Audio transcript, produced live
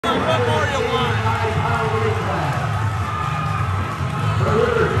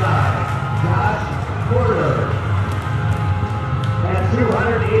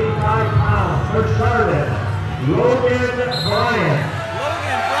for Chardon, Logan Bryant.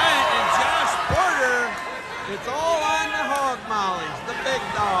 Logan Bryant and Josh Porter. It's all on the hog mollies, the big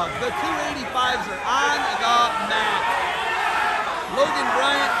dogs. The 285s are on the mat. Logan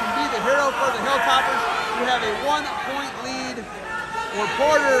Bryant can be the hero for the Hilltoppers, who have a 1-point lead, or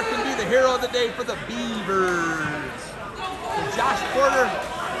Porter can be the hero of the day for the Beavers. So Josh Porter,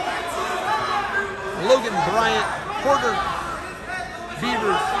 Logan Bryant, Porter,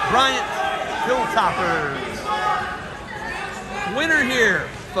 Beavers, Bryant, Hilltoppers. Winner here,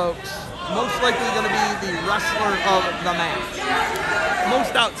 folks, most likely going to be the wrestler of the match.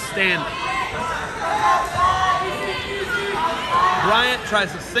 Most outstanding. Bryant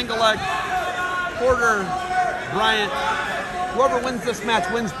tries a single leg. Porter, Bryant, whoever wins this match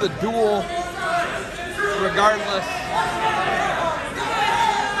wins the duel, regardless.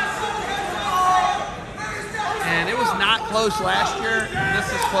 And it was not close last year. This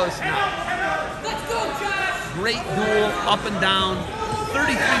is close now. Great duel, up and down.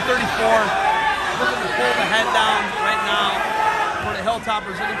 33-34. Looking to pull the head down right now for the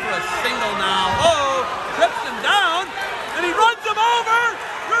Hilltoppers, looking for a single now. Oh, trips him down, and he runs him over.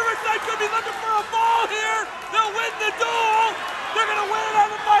 Riverside could be looking for a ball here. They'll win the duel. They're going to win it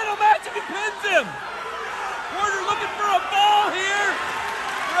on the final match if he pins him. Porter looking for a ball here.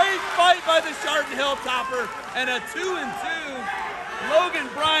 Great fight by the Chardon Hilltopper, and a 2-2. Logan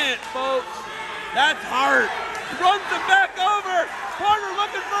Bryant, folks. That's heart. Runs him back over. Porter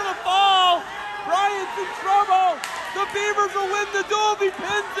looking for the fall. Bryant's in trouble. The Beavers will win the duel if he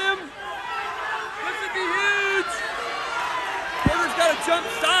pins him. This would be huge. Porter's got to jump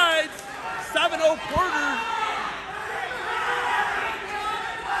sides. 7-0 Porter.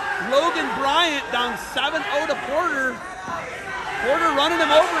 Logan Bryant down 7-0 to Porter. Porter running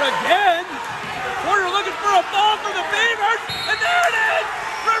him over again. Porter looking for a ball for the Beavers. And there it is.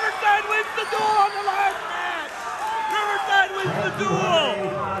 Riverside wins the duel on the last match. Riverside wins the duel.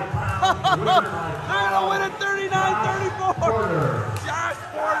 They're going to win it 39-34. Josh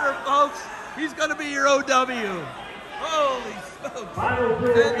Porter, folks. He's going to be your OW. Holy smokes.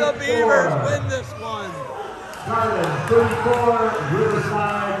 And the Beavers win this one. Chardon 34,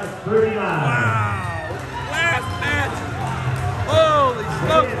 Riverside 39. Wow. Last match. Holy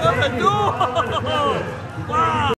smokes. What a duel. Wow.